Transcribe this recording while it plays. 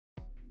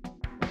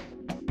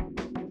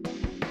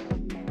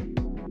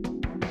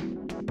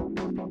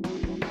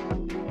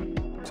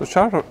So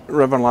Charter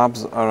River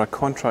Labs are a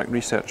contract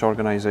research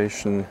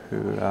organisation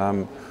who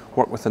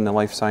work within the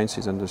life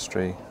sciences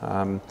industry.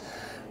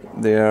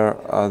 They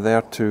are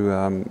there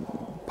to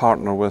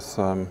partner with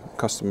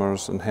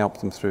customers and help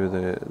them through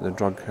the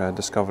drug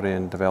discovery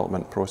and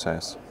development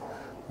process.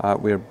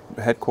 Our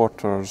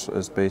headquarters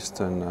is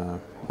based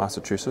in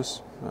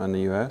Massachusetts in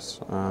the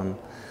US.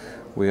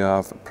 We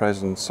have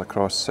presence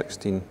across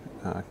 16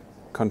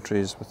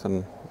 countries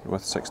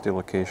with 60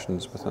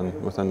 locations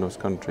within those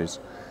countries.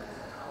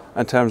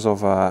 In terms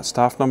of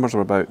staff numbers,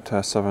 we're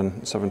about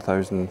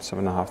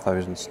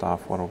 7,500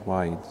 staff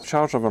worldwide.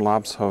 Charter River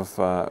Labs have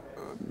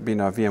been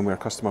a VMware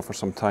customer for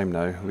some time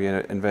now. We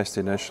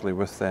invested initially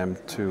with them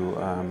to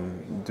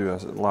do a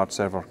large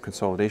server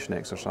consolidation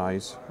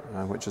exercise,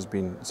 which has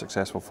been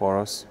successful for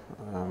us.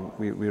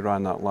 We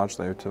ran that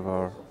largely out of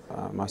our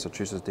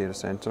Massachusetts data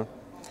center.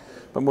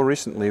 But more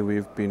recently,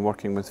 we've been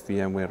working with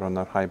VMware on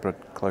their hybrid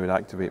cloud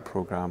activate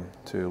program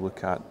to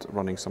look at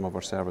running some of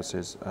our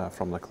services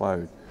from the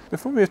cloud.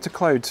 Before we move to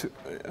cloud,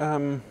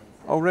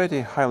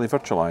 already highly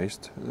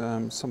virtualized,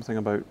 something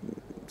about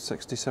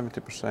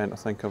 60–70% I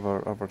think of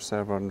our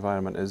server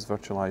environment is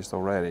virtualized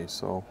already.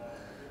 So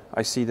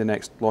I see the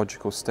next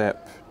logical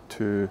step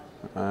to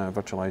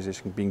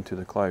virtualization being to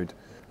the cloud.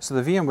 So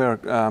the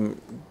VMware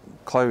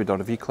cloud or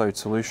the vCloud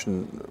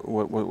solution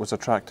was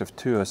attractive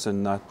to us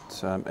in that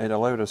it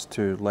allowed us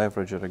to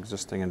leverage our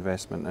existing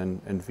investment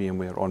in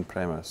VMware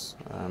on-premise.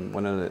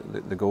 One of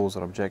the goals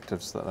or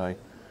objectives that I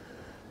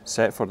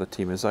set for the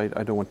team is I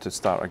don't want to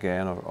start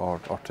again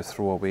or to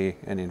throw away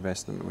any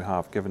investment that we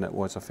have, given it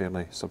was a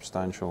fairly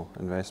substantial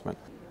investment.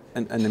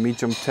 In the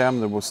medium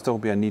term, there will still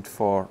be a need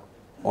for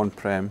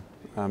on-prem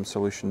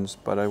solutions,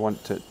 but I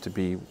want it to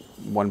be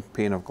one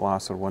pane of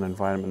glass or one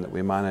environment that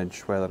we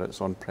manage, whether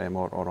it's on-prem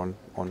or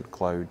on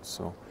cloud.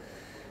 So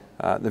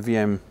the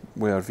VMware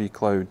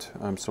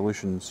vCloud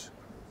solutions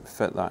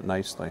fit that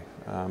nicely.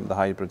 The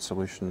hybrid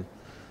solution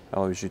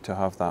allows you to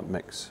have that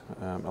mix,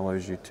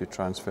 allows you to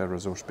transfer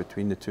resource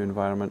between the two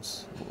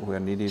environments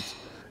where needed.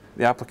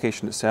 The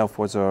application itself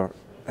was our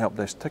help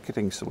desk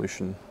ticketing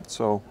solution.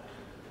 So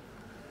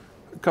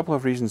a couple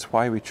of reasons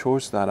why we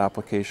chose that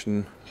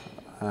application.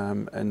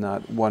 In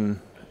that,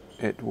 one,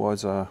 it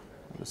was a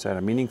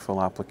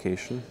meaningful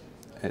application.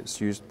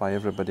 It's used by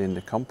everybody in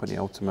the company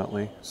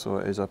ultimately, so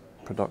it is a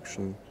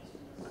production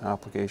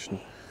application.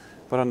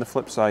 But on the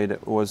flip side,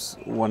 it was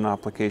one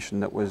application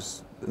that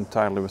was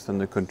entirely within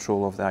the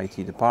control of the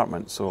IT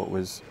department, so it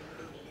was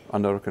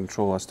under our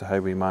control as to how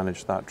we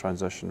managed that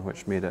transition,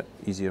 which made it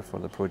easier for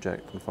the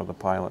project and for the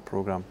pilot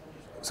program.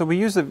 So we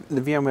use the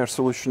VMware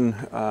solution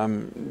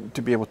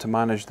to be able to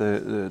manage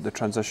the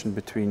transition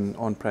between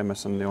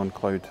on-premise and the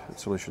on-cloud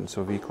solution.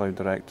 So vCloud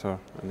Director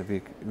and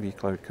the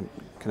vCloud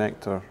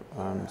Connector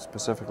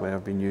specifically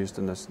have been used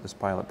in this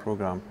pilot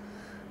program.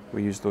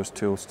 We use those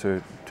tools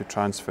to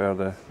transfer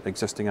the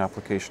existing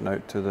application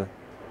out to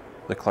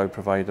the cloud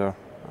provider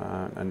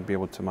and be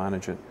able to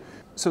manage it.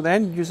 So the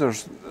end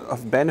users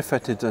have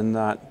benefited in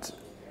that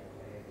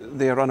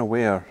they are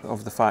unaware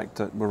of the fact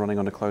that we're running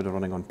on the cloud or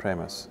running on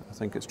premise. I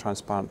think it's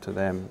transparent to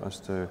them as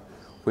to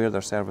where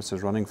their service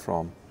is running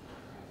from.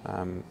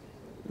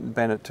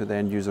 Benefit to the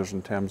end users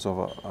in terms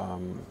of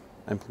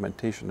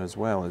implementation as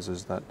well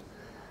is that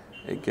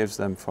it gives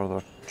them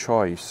further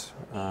choice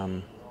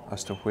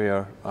as to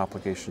where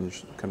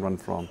applications can run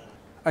from.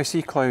 I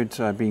see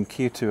cloud being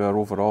key to our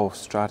overall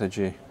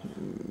strategy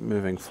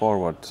moving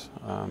forward.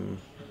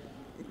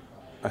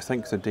 I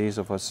think the days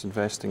of us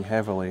investing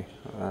heavily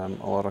a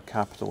lot of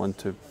capital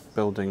into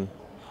building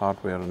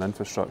hardware and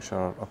infrastructure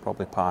are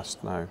probably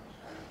past now.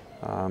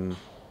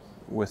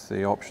 With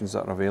the options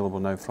that are available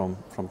now from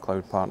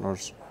cloud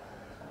partners,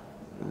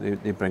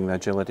 they bring the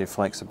agility,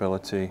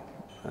 flexibility,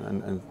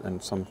 and in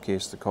some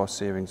case the cost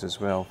savings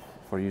as well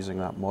for using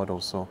that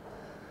model. So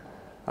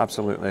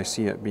absolutely, I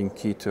see it being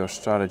key to our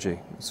strategy.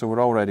 So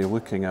we're already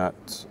looking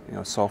at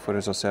software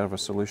as a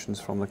service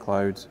solutions from the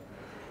cloud,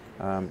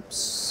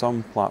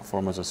 some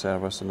platform as a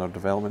service in our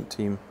development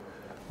team,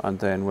 and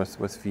then with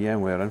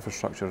VMware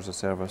infrastructure as a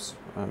service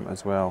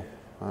as well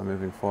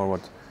moving forward.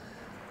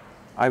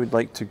 I would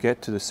like to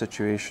get to the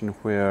situation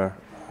where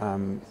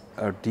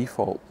our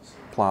default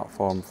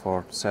platform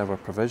for server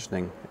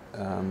provisioning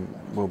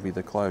will be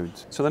the cloud.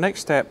 So the next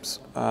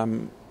steps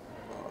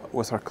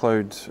with our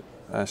cloud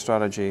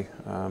strategy,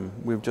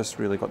 we've just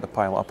really got the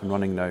pilot up and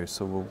running now,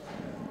 so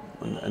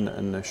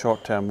in the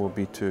short term will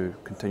be to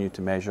continue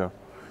to measure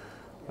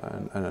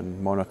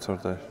and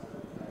monitor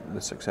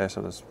the success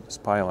of this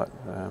pilot,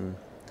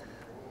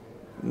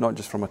 not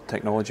just from a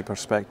technology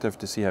perspective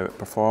to see how it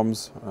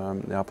performs,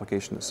 the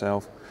application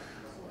itself,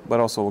 but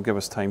also will give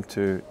us time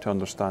to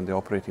understand the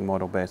operating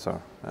model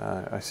better.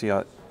 I see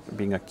that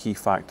being a key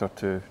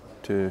factor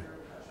to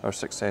our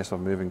success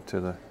of moving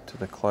to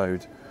the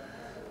cloud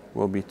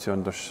will be to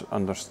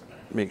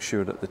make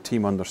sure that the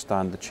team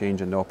understand the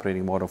change in the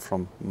operating model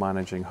from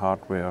managing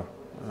hardware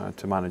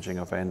to managing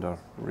a vendor,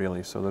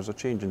 really. So there's a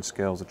change in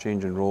skills, a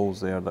change in roles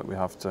there that we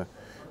have to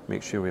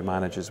make sure we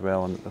manage as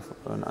well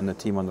and the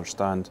team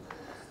understand.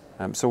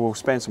 So we'll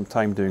spend some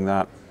time doing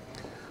that.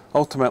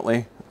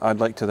 Ultimately, I'd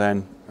like to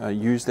then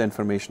use the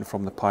information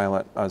from the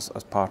pilot as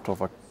part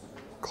of a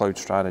cloud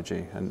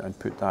strategy and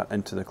put that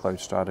into the cloud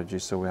strategy,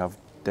 so we have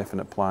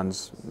definite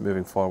plans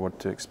moving forward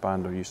to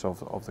expand our use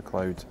of the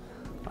cloud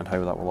and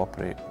how that will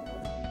operate.